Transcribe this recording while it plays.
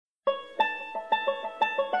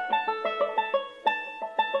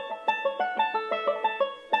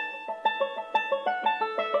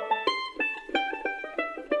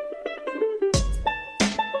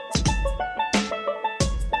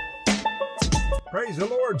Praise the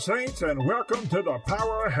Lord, saints, and welcome to the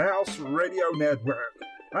Powerhouse Radio Network.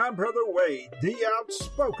 I'm Brother Wade, the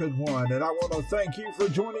Outspoken One, and I want to thank you for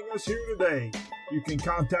joining us here today. You can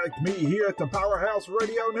contact me here at the Powerhouse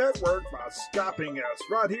Radio Network by Skyping us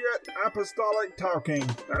right here at Apostolic Talking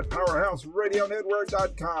at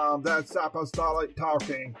PowerhouseRadioNetwork.com. That's Apostolic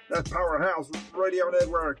Talking at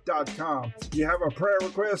PowerhouseRadioNetwork.com. You have a prayer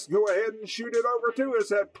request, go ahead and shoot it over to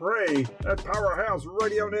us at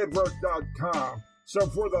pray@PowerhouseRadioNetwork.com. So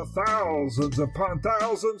for the thousands upon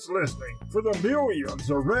thousands listening, for the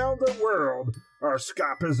millions around the world, our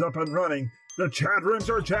Skype is up and running. The chat rooms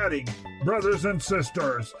are chatting. Brothers and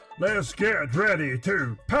sisters, let's get ready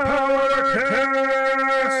to Powercast!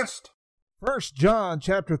 1 John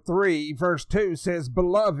chapter 3, verse 2 says,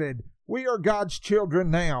 Beloved, we are God's children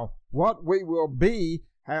now. What we will be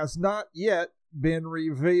has not yet been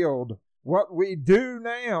revealed. What we do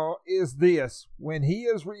now is this. When he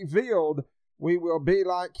is revealed, we will be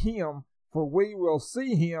like him, for we will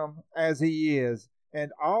see him as he is.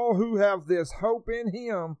 And all who have this hope in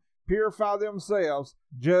him purify themselves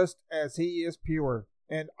just as he is pure.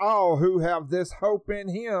 And all who have this hope in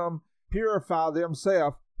him purify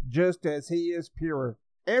themselves just as he is pure.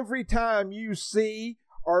 Every time you see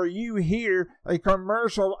or you hear a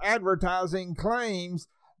commercial advertising claims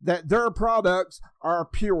that their products are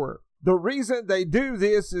pure, the reason they do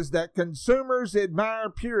this is that consumers admire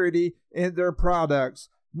purity in their products.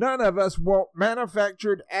 None of us want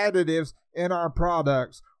manufactured additives in our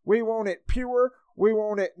products. We want it pure. We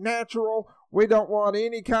want it natural. We don't want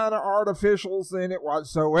any kind of artificials in it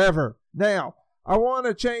whatsoever. Now, I want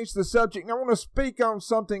to change the subject. I want to speak on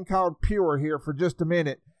something called pure here for just a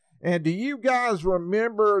minute. And do you guys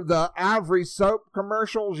remember the Ivory soap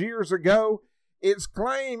commercials years ago? It's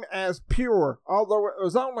claimed as pure, although it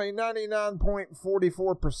was only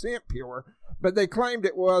 99.44% pure, but they claimed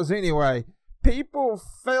it was anyway. People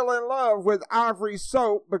fell in love with Ivory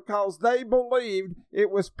soap because they believed it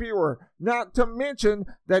was pure, not to mention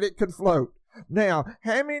that it could float. Now,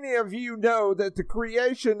 how many of you know that the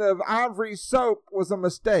creation of Ivory soap was a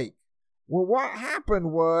mistake? Well, what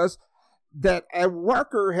happened was that a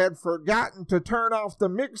worker had forgotten to turn off the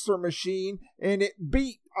mixer machine, and it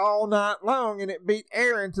beat all night long, and it beat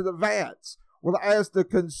air into the vats. Well, as the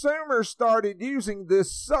consumers started using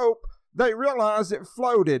this soap, they realized it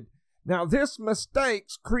floated. Now, this mistake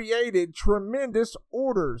created tremendous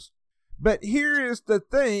orders. But here is the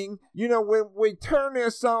thing, when we turn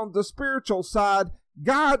this on the spiritual side,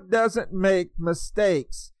 God doesn't make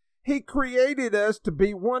mistakes. He created us to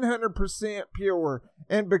be 100% pure.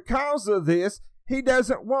 And because of this, he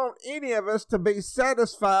doesn't want any of us to be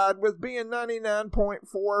satisfied with being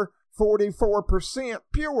 99.44%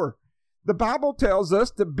 pure. The Bible tells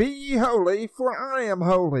us to be ye holy, for I am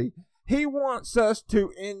holy. He wants us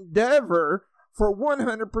to endeavor for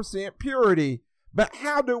 100% purity. But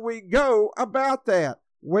how do we go about that?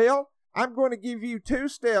 Well, I'm going to give you 2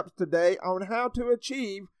 steps today on how to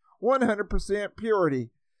achieve 100%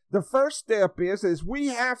 purity. The first step is we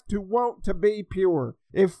have to want to be pure.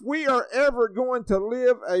 If we are ever going to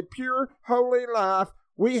live a pure, holy life,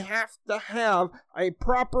 we have to have a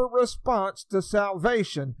proper response to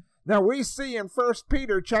salvation. Now we see in 1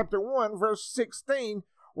 Peter chapter 1, verse 16,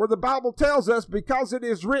 where the Bible tells us, because it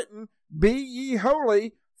is written, Be ye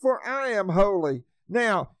holy, for I am holy.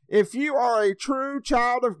 Now, if you are a true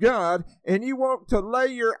child of God and you want to lay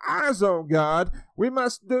your eyes on God, we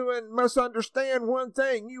must understand one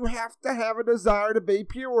thing. You have to have a desire to be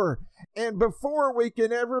pure. And before we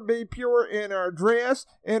can ever be pure in our dress,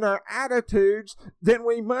 in our attitudes, then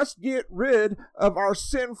we must get rid of our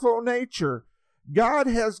sinful nature. God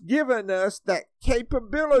has given us that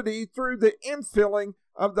capability through the infilling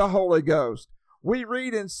of the Holy Ghost. We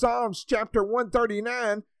read in Psalms chapter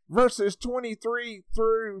 139, verses 23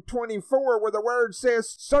 through 24, where the word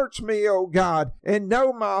says, Search me, O God, and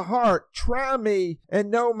know my heart. Try me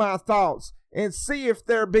and know my thoughts, and see if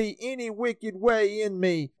there be any wicked way in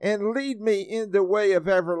me, and lead me in the way of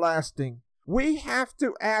everlasting. We have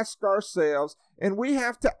to ask ourselves, and we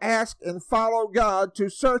have to ask and follow God to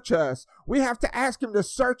search us. We have to ask him to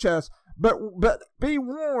search us. But be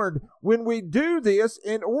warned, when we do this,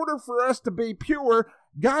 in order for us to be pure,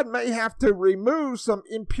 God may have to remove some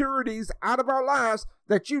impurities out of our lives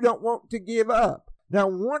that you don't want to give up. Now,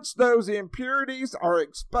 once those impurities are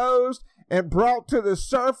exposed and brought to the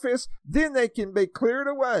surface, then they can be cleared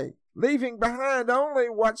away, leaving behind only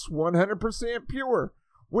what's 100% pure.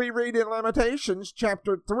 We read in Lamentations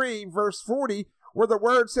chapter 3, verse 40, where the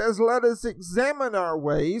word says, Let us examine our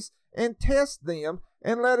ways and test them,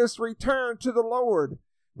 and let us return to the Lord.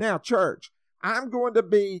 Now, church, I'm going to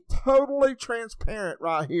be totally transparent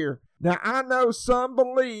right here. Now, I know some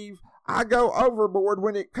believe I go overboard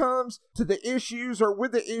when it comes to the issues or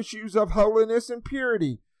with the issues of holiness and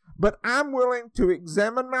purity, but I'm willing to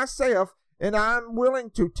examine myself and I'm willing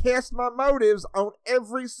to test my motives on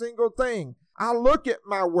every single thing. I look at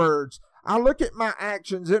my words, I look at my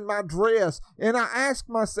actions and my dress, and I ask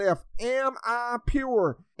myself, am I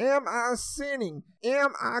pure? Am I sinning?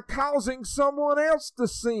 Am I causing someone else to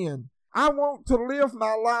sin? I want to live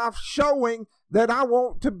my life showing that I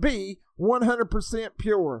want to be 100%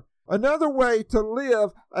 pure. Another way to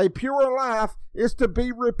live a pure life is to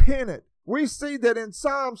be repentant. We see that in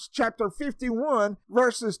Psalms chapter 51,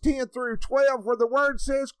 verses 10 through 12, where the word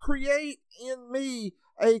says, create in me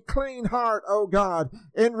a clean heart, O God,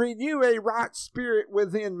 and renew a right spirit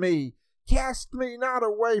within me. Cast me not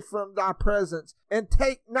away from thy presence, and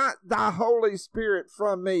take not thy Holy Spirit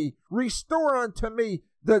from me. Restore unto me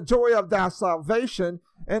the joy of thy salvation,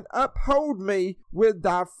 and uphold me with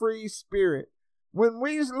thy free spirit. When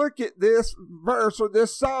we look at this verse or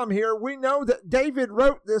this psalm here, we know that David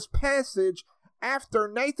wrote this passage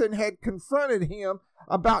after Nathan had confronted him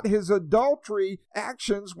about his adultery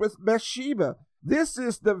actions with Bathsheba. This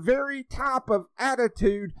is the very type of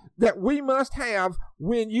attitude that we must have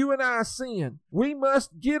when you and I sin. We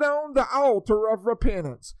must get on the altar of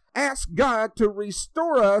repentance. Ask God to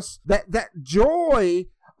restore us that joy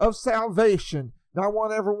of salvation. Now, I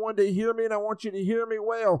want everyone to hear me, and I want you to hear me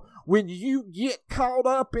well. When you get caught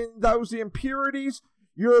up in those impurities,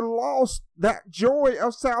 you're lost that joy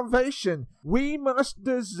of salvation. We must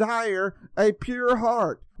desire a pure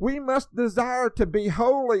heart. We must desire to be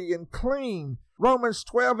holy and clean. Romans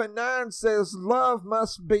 12:9 says, love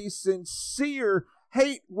must be sincere,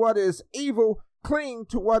 hate what is evil, cling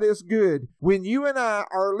to what is good. When you and I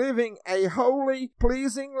are living a holy,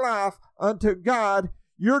 pleasing life unto God,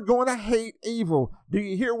 you're going to hate evil. Do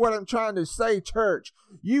you hear what I'm trying to say, church?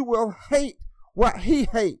 You will hate what he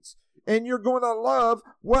hates, and you're going to love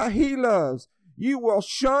what he loves. You will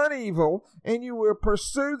shun evil, and you will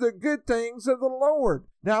pursue the good things of the Lord.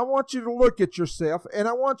 Now, I want you to look at yourself, and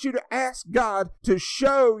I want you to ask God to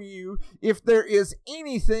show you if there is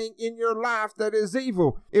anything in your life that is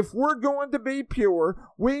evil. If we're going to be pure,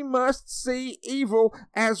 we must see evil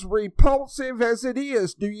as repulsive as it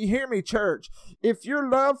is. Do you hear me, church? If your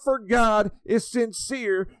love for God is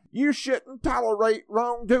sincere, you shouldn't tolerate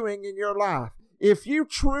wrongdoing in your life. If you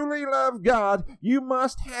truly love God, you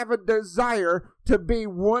must have a desire to be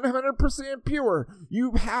 100% pure.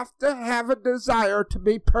 You have to have a desire to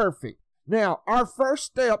be perfect. Now, our first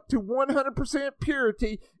step to 100%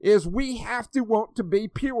 purity is we have to want to be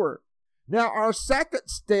pure. Now, our second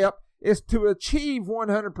step is to achieve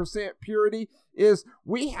 100% purity is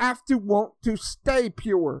we have to want to stay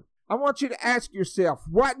pure. I want you to ask yourself,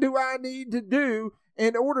 what do I need to do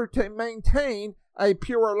in order to maintain a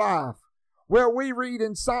pure life? Well, we read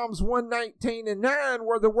in Psalms 119:9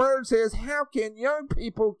 where the word says, how can young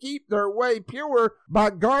people keep their way pure? By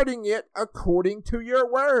guarding it according to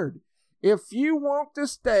your word. If you want to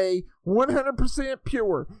stay 100%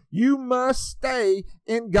 pure, you must stay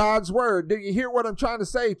in God's word. Do you hear what I'm trying to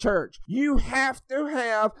say, church? You have to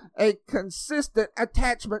have a consistent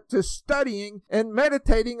attachment to studying and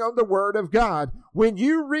meditating on the word of God. When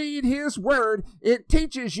you read his word, it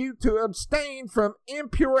teaches you to abstain from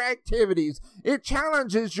impure activities. It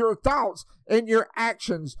challenges your thoughts and your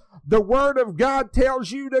actions. The word of God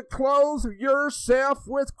tells you to clothe yourself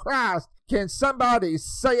with Christ. Can somebody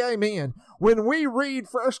say amen? When we read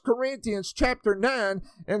 1 Corinthians chapter 9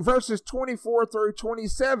 and verses 24 through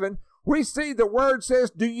 27, we see the word says,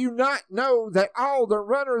 do you not know that all the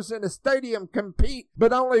runners in a stadium compete,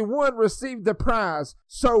 but only one received the prize?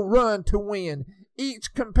 So run to win.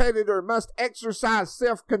 Each competitor must exercise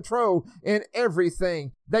self-control in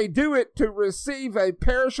everything. They do it to receive a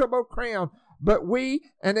perishable crown, but we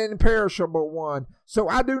an imperishable one. So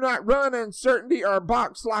I do not run in uncertainty or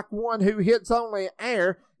box like one who hits only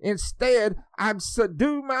air. Instead, I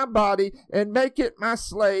subdue my body and make it my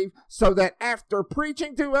slave, so that after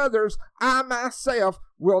preaching to others, I myself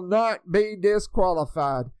will not be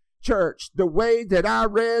disqualified. Church, the way that I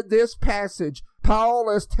read this passage, Paul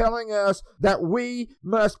is telling us that we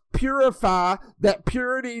must purify, that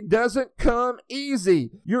purity doesn't come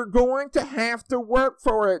easy. You're going to have to work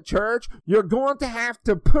for it, church. You're going to have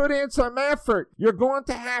to put in some effort. You're going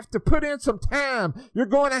to have to put in some time. You're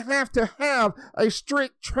going to have a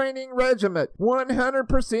strict training regimen.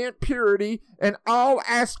 100% purity in all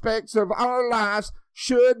aspects of our lives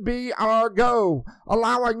should be our goal,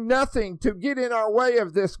 allowing nothing to get in our way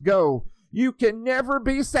of this goal. You can never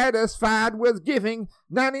be satisfied with giving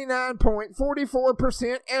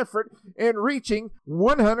 99.44% effort in reaching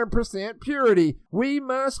 100% purity. We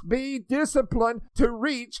must be disciplined to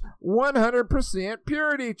reach 100%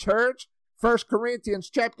 purity, church. 1 Corinthians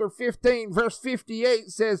chapter 15, verse 58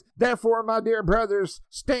 says, "Therefore, my dear brothers,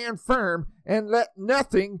 stand firm and let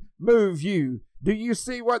nothing move you." Do you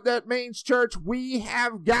see what that means, church? We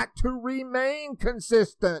have got to remain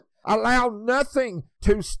consistent. Allow nothing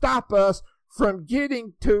to stop us from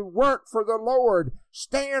getting to work for the Lord.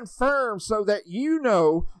 Stand firm so that you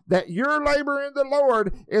know that your labor in the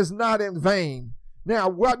Lord is not in vain. Now,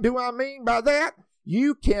 what do I mean by that?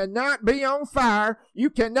 You cannot be on fire.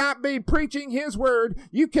 You cannot be preaching His word.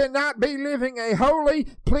 You cannot be living a holy,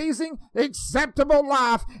 pleasing, acceptable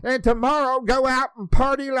life and tomorrow go out and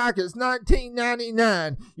party like it's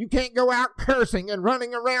 1999. You can't go out cursing and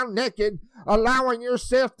running around naked, allowing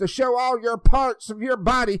yourself to show all your parts of your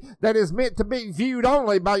body that is meant to be viewed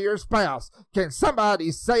only by your spouse. Can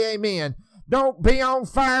somebody say amen? Don't be on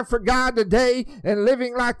fire for God today and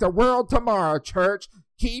living like the world tomorrow, church.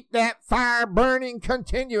 Keep that fire burning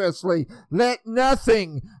continuously. Let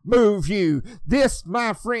nothing move you. This,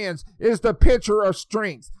 my friends, is the picture of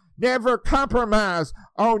strength. Never compromise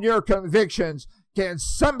on your convictions. Can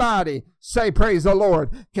somebody say praise the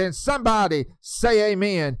Lord? Can somebody say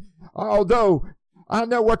amen? Although I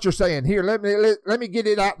know what you're saying. Here, let me get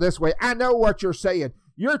it out this way. I know what you're saying.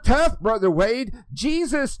 You're tough, Brother Wade.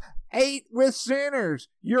 Jesus ate with sinners.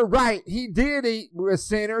 You're right. He did eat with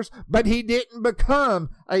sinners, but He didn't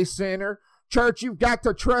become a sinner. Church, you've got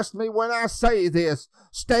to trust me when I say this.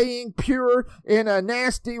 Staying pure in a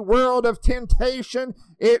nasty world of temptation,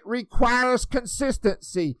 it requires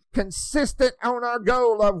consistency. Consistent on our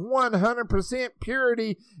goal of 100%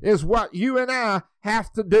 purity is what you and I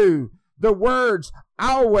have to do. The words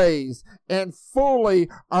always and fully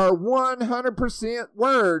are 100%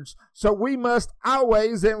 words. So we must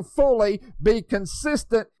always and fully be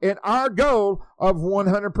consistent in our goal of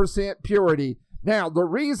 100% purity. Now, the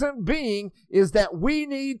reason being is that we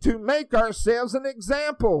need to make ourselves an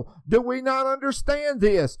example. Do we not understand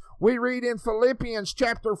this? We read in Philippians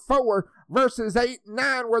chapter 4, verses 8 and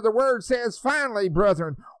 9, where the word says, "Finally,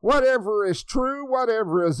 brethren, whatever is true,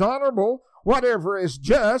 whatever is honorable, whatever is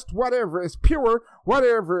just, whatever is pure,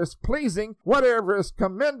 whatever is pleasing, whatever is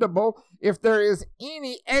commendable, if there is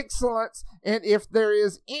any excellence, and if there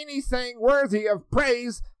is anything worthy of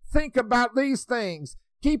praise, think about these things."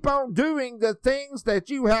 Keep on doing the things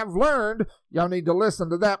that you have learned. Y'all need to listen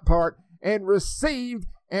to that part. And received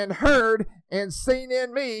and heard and seen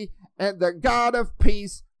in me, and the God of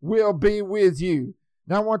peace will be with you.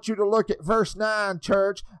 Now I want you to look at verse 9,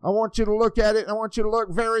 church. I want you to look at it, and I want you to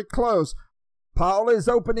look very close. Paul is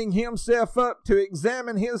opening himself up to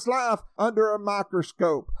examine his life under a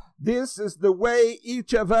microscope. This is the way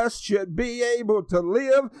each of us should be able to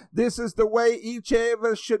live. This is the way each of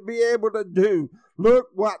us should be able to do. Look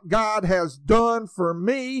what God has done for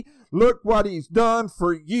me. Look what He's done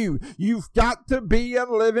for you. You've got to be a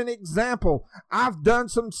living example. I've done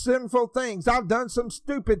some sinful things. I've done some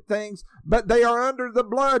stupid things, but they are under the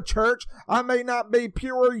blood, church. I may not be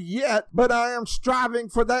pure yet, but I am striving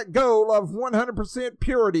for that goal of 100%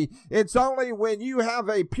 purity. It's only when you have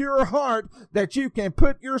a pure heart that you can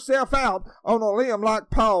put yourself out on a limb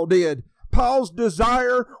like Paul did. Paul's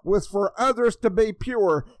desire was for others to be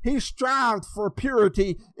pure. He strived for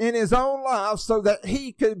purity in his own life so that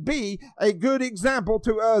he could be a good example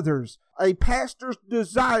to others. A pastor's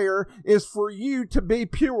desire is for you to be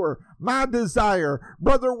pure. My desire,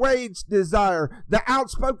 Brother Wade's desire, the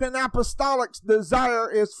outspoken apostolic's desire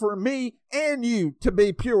is for me and you to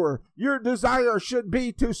be pure. Your desire should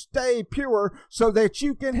be to stay pure so that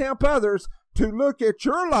you can help others to look at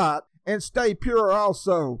your light and stay pure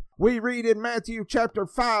also. We read in Matthew chapter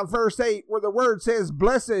 5, verse 8, where the word says,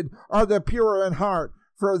 "Blessed are the pure in heart,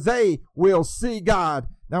 for they will see God."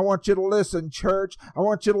 Now I want you to listen, church. I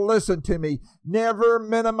want you to listen to me. Never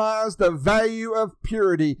minimize the value of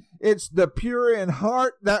purity. It's the pure in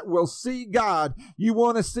heart that will see God. You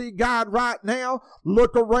want to see God right now?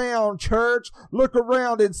 Look around, church. Look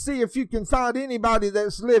around and see if you can find anybody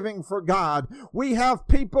that's living for God. We have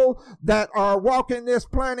people that are walking this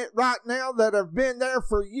planet right now that have been there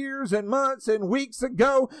for years and months and weeks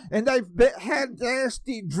ago, and they've had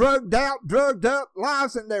nasty, drugged up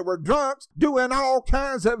lives, and they were drunks, doing all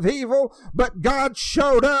kinds of evil, but God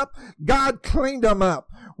showed up. God cleaned them up.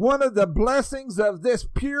 One of the blessings of this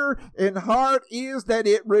pure in heart is that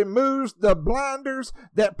it removes the blinders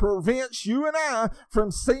that prevents you and I from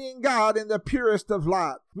seeing God in the purest of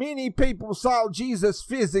light. Many people saw Jesus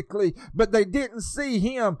physically, but they didn't see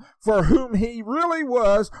him for whom he really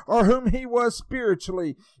was or whom he was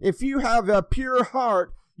spiritually. If you have a pure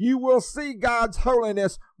heart, you will see God's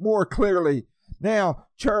holiness more clearly. Now,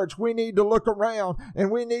 church, we need to look around, and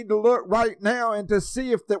we need to look right now and to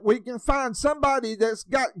see if that we can find somebody that's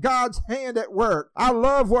got God's hand at work. I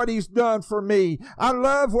love what he's done for me. I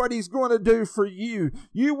love what he's going to do for you.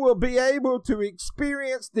 You will be able to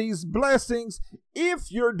experience these blessings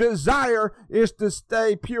if your desire is to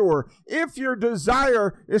stay pure, if your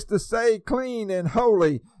desire is to stay clean and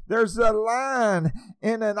holy. There's a line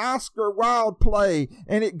in an Oscar Wilde play,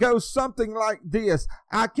 and it goes something like this: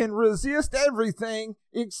 I can resist everything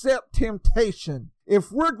except temptation.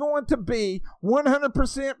 If we're going to be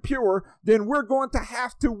 100% pure, then we're going to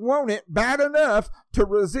have to want it bad enough to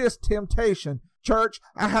resist temptation. Church,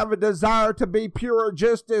 I have a desire to be pure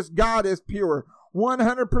just as God is pure.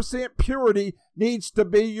 100% purity needs to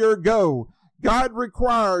be your goal. God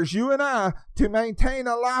requires you and I to maintain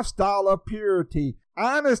a lifestyle of purity.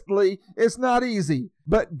 Honestly, it's not easy,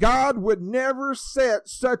 but God would never set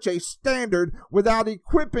such a standard without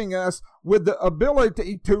equipping us with the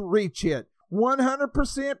ability to reach it.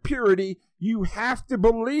 100% purity, you have to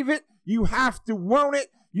believe it, you have to want it,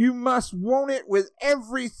 you must want it with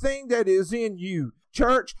everything that is in you.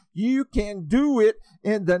 Church, you can do it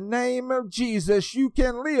in the name of Jesus. You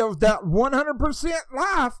can live that 100%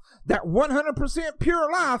 life, that 100% pure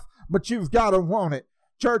life, but you've got to want it.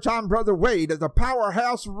 Church, I'm Brother Wade of the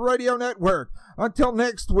Powerhouse Radio Network. Until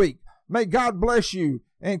next week, may God bless you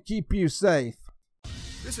and keep you safe.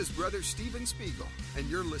 This is Brother Stephen Spiegel, and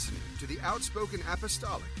you're listening to the Outspoken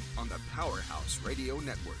Apostolic on the Powerhouse Radio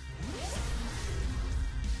Network.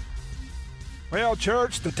 Well,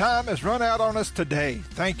 church, the time has run out on us today.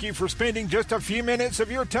 Thank you for spending just a few minutes of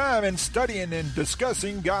your time in studying and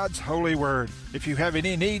discussing God's holy word. If you have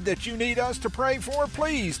any need that you need us to pray for,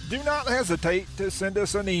 please do not hesitate to send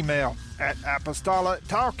us an email at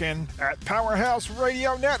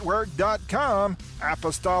apostolictalking@powerhouseradionetwork.com.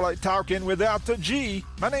 Apostolic Talking without the G.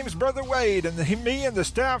 My name is Brother Wade, and me and the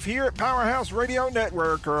staff here at Powerhouse Radio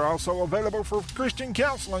Network are also available for Christian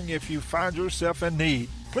counseling if you find yourself in need.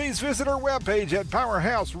 Please visit our webpage at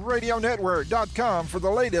PowerhouseRadioNetwork.com for the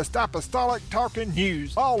latest Apostolic Talking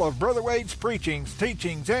news, all of Brother Wade's preachings,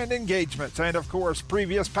 teachings, and engagements, and of course,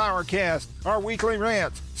 previous Powercasts, our weekly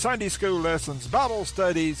rants, Sunday school lessons, Bible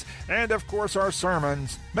studies, and of course, our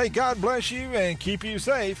sermons. May God bless you and keep you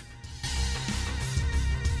safe.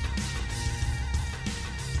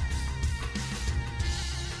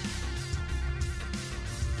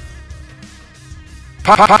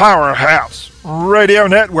 Powerhouse Radio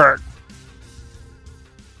Network.